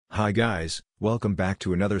Hi guys, welcome back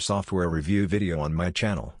to another software review video on my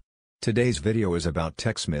channel. Today's video is about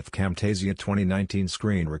TechSmith Camtasia 2019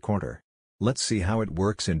 screen recorder. Let's see how it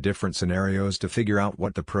works in different scenarios to figure out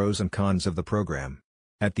what the pros and cons of the program.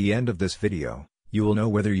 At the end of this video, you will know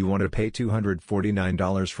whether you want to pay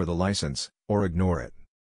 $249 for the license, or ignore it.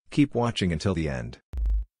 Keep watching until the end.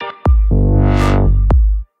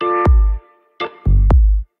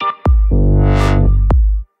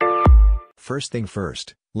 First thing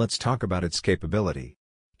first, let's talk about its capability.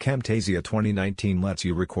 Camtasia 2019 lets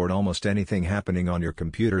you record almost anything happening on your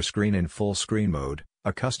computer screen in full screen mode,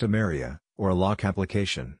 a custom area, or a lock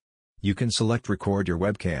application. You can select record your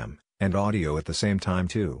webcam, and audio at the same time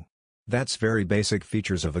too. That's very basic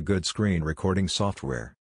features of a good screen recording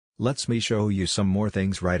software. Let me show you some more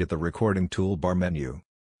things right at the recording toolbar menu.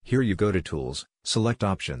 Here you go to Tools, select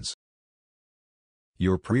Options.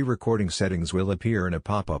 Your pre-recording settings will appear in a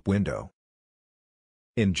pop-up window.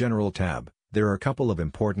 In General tab, there are a couple of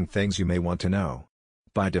important things you may want to know.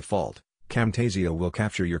 By default, Camtasia will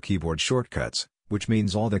capture your keyboard shortcuts, which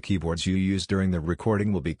means all the keyboards you use during the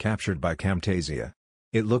recording will be captured by Camtasia.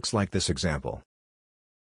 It looks like this example.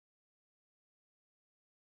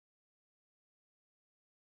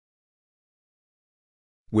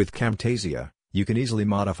 With Camtasia, you can easily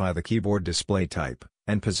modify the keyboard display type,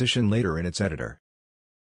 and position later in its editor.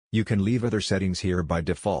 You can leave other settings here by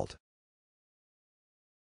default.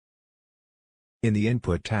 In the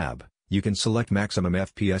Input tab, you can select maximum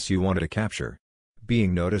FPS you want to capture.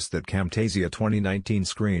 Being noticed that Camtasia 2019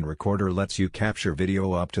 screen recorder lets you capture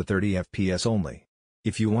video up to 30 FPS only.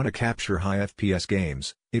 If you want to capture high FPS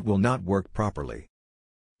games, it will not work properly.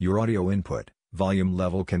 Your audio input, volume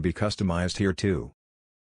level can be customized here too.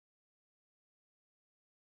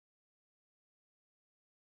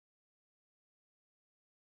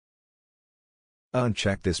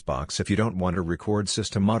 Uncheck this box if you don't want to record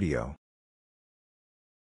system audio.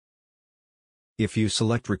 If you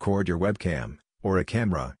select record your webcam, or a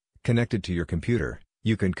camera, connected to your computer,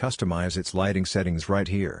 you can customize its lighting settings right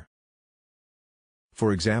here.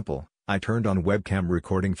 For example, I turned on webcam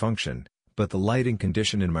recording function, but the lighting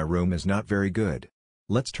condition in my room is not very good.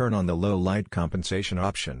 Let's turn on the low light compensation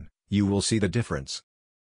option, you will see the difference.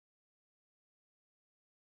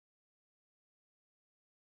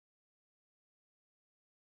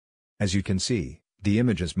 As you can see, the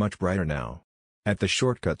image is much brighter now. At the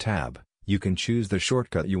Shortcut tab, you can choose the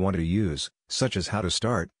shortcut you want to use, such as how to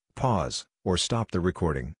start, pause, or stop the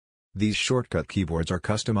recording. These shortcut keyboards are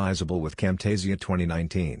customizable with Camtasia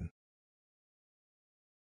 2019.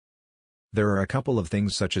 There are a couple of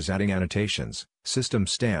things such as adding annotations, system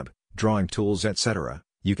stamp, drawing tools, etc.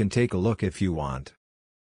 You can take a look if you want.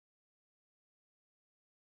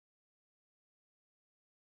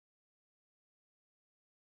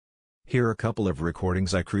 Here are a couple of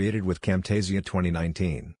recordings I created with Camtasia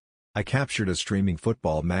 2019. I captured a streaming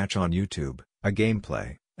football match on YouTube, a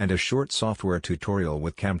gameplay, and a short software tutorial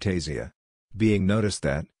with Camtasia. Being noticed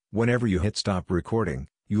that, whenever you hit stop recording,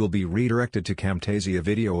 you will be redirected to Camtasia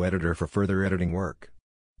Video Editor for further editing work.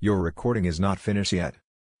 Your recording is not finished yet.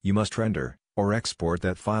 You must render, or export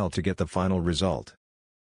that file to get the final result.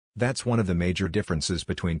 That's one of the major differences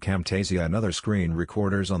between Camtasia and other screen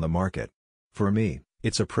recorders on the market. For me,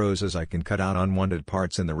 it's a pros as I can cut out unwanted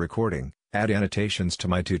parts in the recording, add annotations to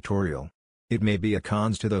my tutorial. It may be a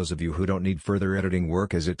cons to those of you who don't need further editing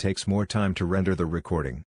work as it takes more time to render the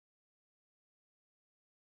recording.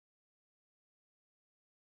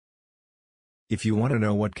 If you want to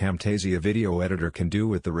know what Camtasia Video Editor can do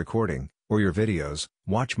with the recording, or your videos,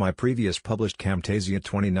 watch my previous published Camtasia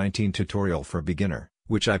 2019 tutorial for beginner,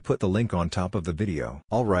 which I put the link on top of the video.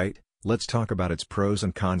 Alright, let's talk about its pros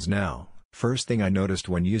and cons now. First thing I noticed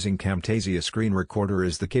when using Camtasia screen recorder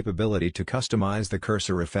is the capability to customize the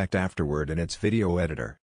cursor effect afterward in its video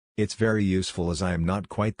editor. It's very useful as I am not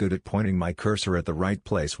quite good at pointing my cursor at the right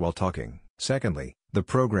place while talking. Secondly, the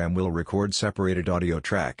program will record separated audio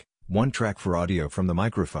track, one track for audio from the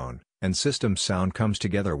microphone, and system sound comes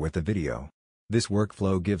together with the video. This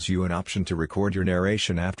workflow gives you an option to record your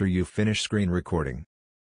narration after you finish screen recording.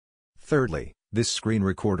 Thirdly, this screen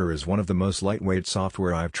recorder is one of the most lightweight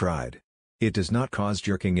software I've tried. It does not cause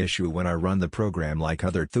jerking issue when I run the program like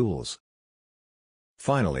other tools.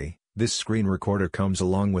 Finally, this screen recorder comes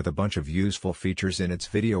along with a bunch of useful features in its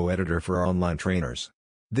video editor for online trainers.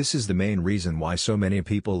 This is the main reason why so many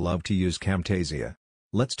people love to use Camtasia.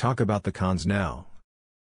 Let's talk about the cons now.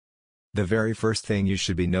 The very first thing you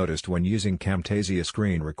should be noticed when using Camtasia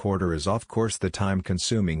screen recorder is of course the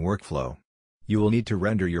time-consuming workflow. You will need to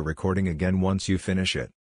render your recording again once you finish it.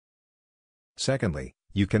 Secondly,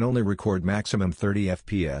 you can only record maximum 30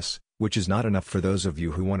 FPS, which is not enough for those of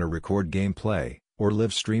you who want to record gameplay, or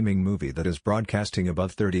live streaming movie that is broadcasting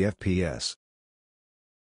above 30 FPS.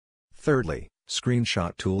 Thirdly,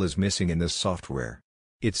 Screenshot Tool is missing in this software.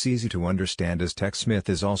 It's easy to understand as TechSmith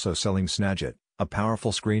is also selling Snagit, a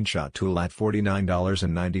powerful screenshot tool at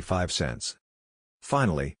 $49.95.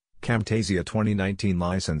 Finally, Camtasia 2019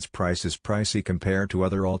 license price is pricey compared to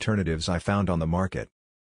other alternatives I found on the market.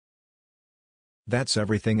 That's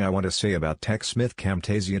everything I want to say about TechSmith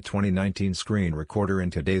Camtasia 2019 screen recorder in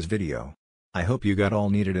today's video. I hope you got all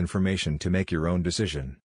needed information to make your own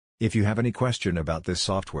decision. If you have any question about this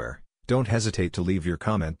software, don't hesitate to leave your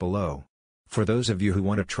comment below. For those of you who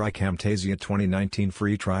want to try Camtasia 2019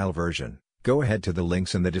 free trial version, go ahead to the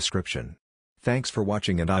links in the description. Thanks for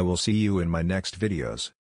watching and I will see you in my next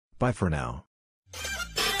videos. Bye for now.